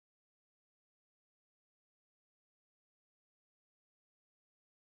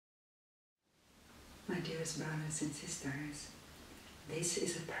dearest brothers and sisters, this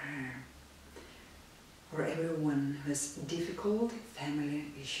is a prayer for everyone who has difficult family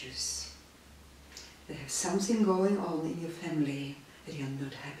issues. They have something going on in your family that you're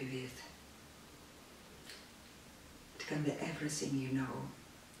not happy with. It can be everything you know.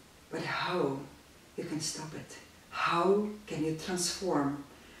 But how you can stop it? How can you transform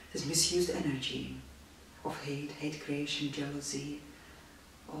this misused energy of hate creation, jealousy,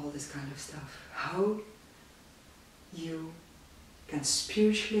 all this kind of stuff? How you can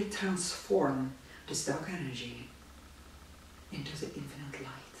spiritually transform this dark energy into the infinite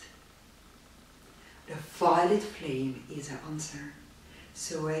light. The violet flame is the answer.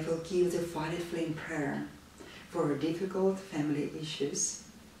 So I will give the violet flame prayer for difficult family issues,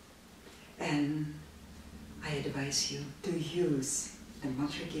 and I advise you to use the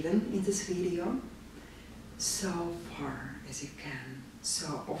mantra given in this video so far as you can,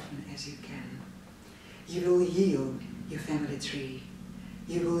 so often as you can. You will heal your family tree.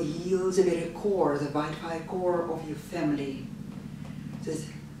 You will heal the very core, the vital core of your family that's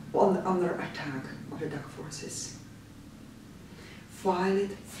under attack of the dark forces.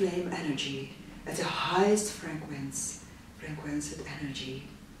 Violet flame energy at the highest frequency energy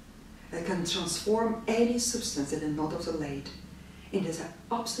that can transform any substance that is not of the light into the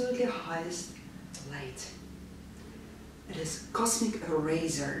absolutely highest light. It is cosmic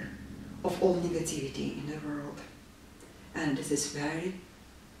eraser of all negativity in the world. And this is very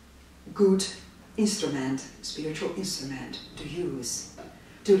good instrument, spiritual instrument to use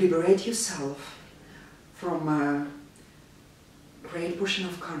to liberate yourself from a great portion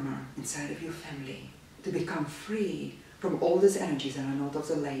of karma inside of your family, to become free from all these energies that are not of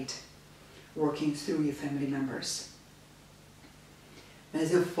the light working through your family members. May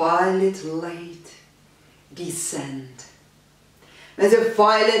the violet light descend. May the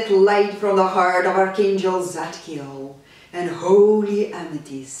violet light from the heart of Archangel Zadkiel and Holy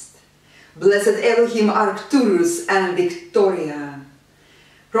Amethyst, Blessed Elohim Arcturus and Victoria,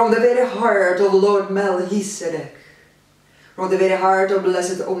 from the very heart of Lord Melchizedek, from the very heart of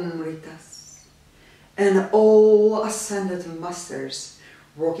Blessed Omritas, and all ascended masters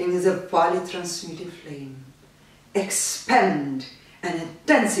working in the violet transmuting flame, expand and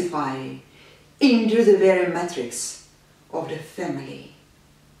intensify into the very matrix of the family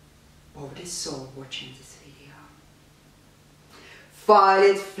of the soul watching this video.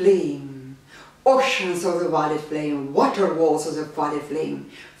 Violet flame, oceans of the violet flame, water walls of the violet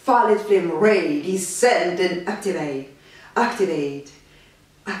flame ray, descend and activate, activate,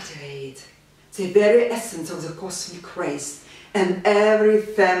 activate the very essence of the cosmic race and every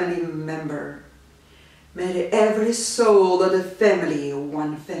family member. May every soul of the family,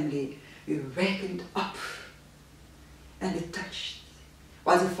 one family, be wakened up and be touched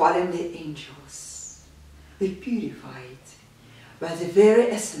by the fallen angels, be purified by the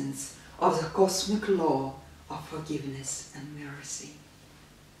very essence of the cosmic law of forgiveness and mercy.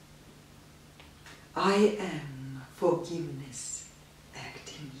 I am forgiveness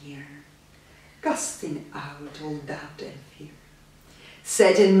acting here, casting out all doubt and fear,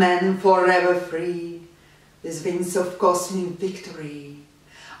 setting man forever free with wings of cosmic victory.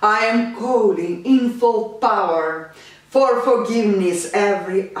 I am calling in full power for forgiveness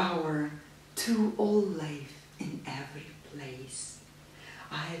every hour to all life in every place.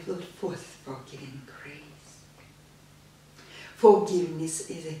 I will forth forgiving grace. Forgiveness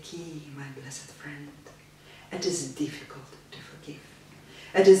is a key, my blessed friend. It is difficult to forgive.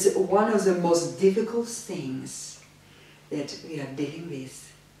 It is one of the most difficult things that we are dealing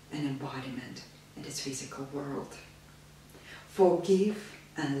with, an embodiment in this physical world. Forgive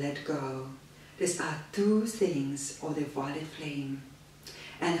and let go. These are two things of the violet flame.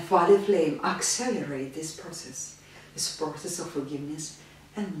 And the violet flame accelerates this process of forgiveness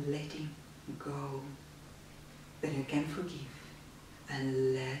and letting go. When you can forgive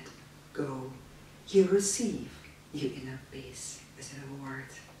and let go, you receive your inner peace as a reward.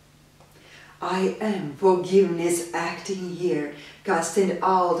 I am forgiveness acting here, casting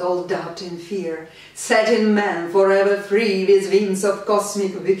out all doubt and fear, setting man forever free with wings of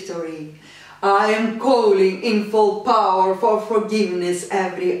cosmic victory. I am calling in full power for forgiveness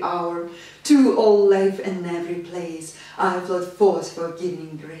every hour to all life and every place. I flood forth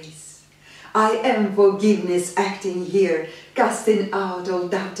forgiving grace. I am forgiveness acting here, casting out all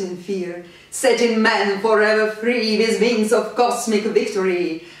doubt and fear, setting man forever free with wings of cosmic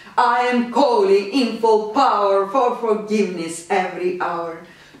victory. I am calling in full power for forgiveness every hour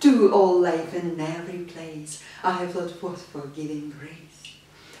to all life and every place. I flood forth forgiving grace.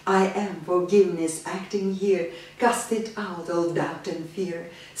 I am forgiveness acting here, cast it out all doubt and fear,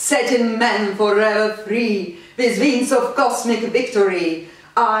 setting man forever free with wings of cosmic victory.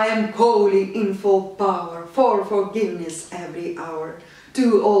 I am calling in full power for forgiveness every hour.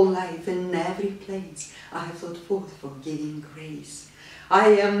 To all life in every place I have sought forth forgiving grace. I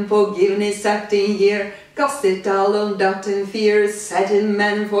am forgiveness acting here, cast it all on doubt and fear, setting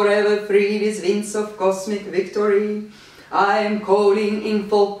man forever free with wings of cosmic victory. I am calling in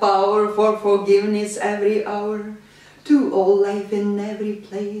full power for forgiveness every hour. To all life in every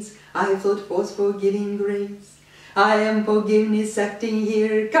place I have sought forth forgiving grace. I am forgiveness acting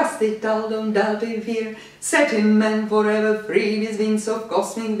here, cast it all on doubt and fear, setting man forever free with wings of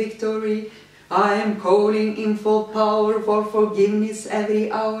cosmic victory. I am calling in full power for forgiveness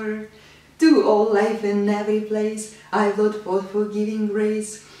every hour. To all life in every place I have sought forth forgiving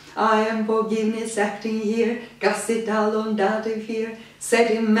grace. I am forgiveness acting here, cast it all on doubt and fear,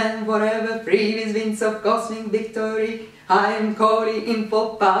 setting man forever free with wings of cosmic victory. I am calling in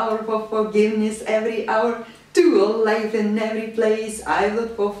full power for forgiveness every hour. To all life in every place I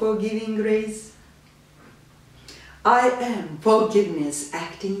look for forgiving grace. I am forgiveness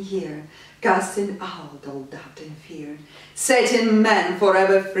acting here, casting out all doubt and fear, setting man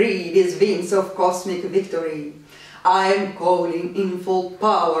forever free with wings of cosmic victory. I am calling in full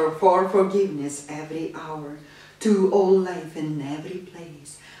power for forgiveness every hour. To all life in every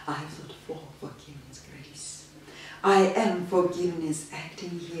place I look for forgiveness grace. I am forgiveness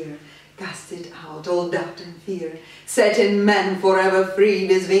acting here, cast it out all doubt and fear, setting man forever free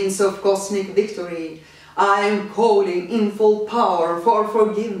with wings of cosmic victory. I am calling in full power for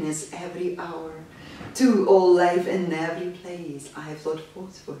forgiveness every hour. To all life in every place I have sought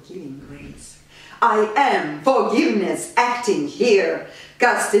forth forgiving grace. I am forgiveness acting here,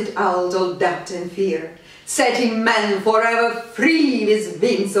 cast it out all doubt and fear, setting man forever free with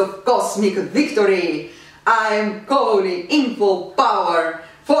wings of cosmic victory. I am calling in full power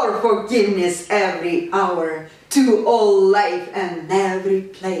for forgiveness every hour. To all life and every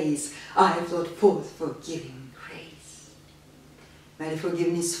place I have sought forth forgiving grace. May the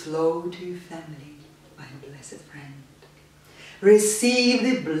forgiveness flow to your family, my blessed friend. Receive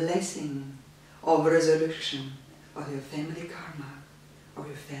the blessing of resolution of your family karma, of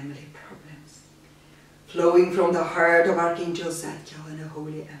your family problems, flowing from the heart of Archangel Zadkiel and the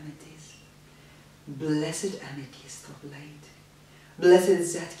holy amethyst. Blessed amethyst of light,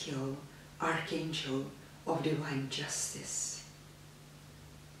 blessed Zadkiel, Archangel of divine justice.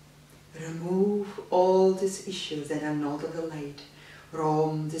 Remove all these issues that are not of the light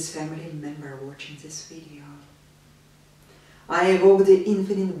from this family member watching this video. I evoke the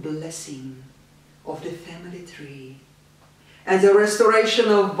infinite blessing of the family tree and the restoration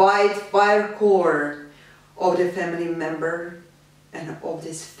of white fire core of the family member and of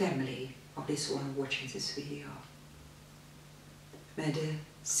this family, of this one watching this video. May the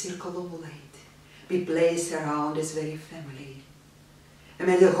circle of light be placed around this very family. And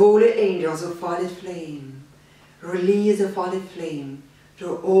may the holy angels of violet flame release the violet flame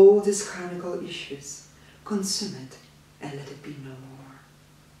through all these karmical issues, consume it and let it be no more.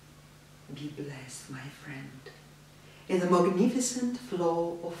 Be blessed, my friend, in the magnificent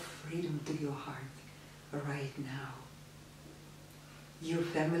flow of freedom to your heart right now. Your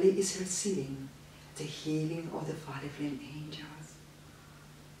family is receiving the healing of the violet flame angels.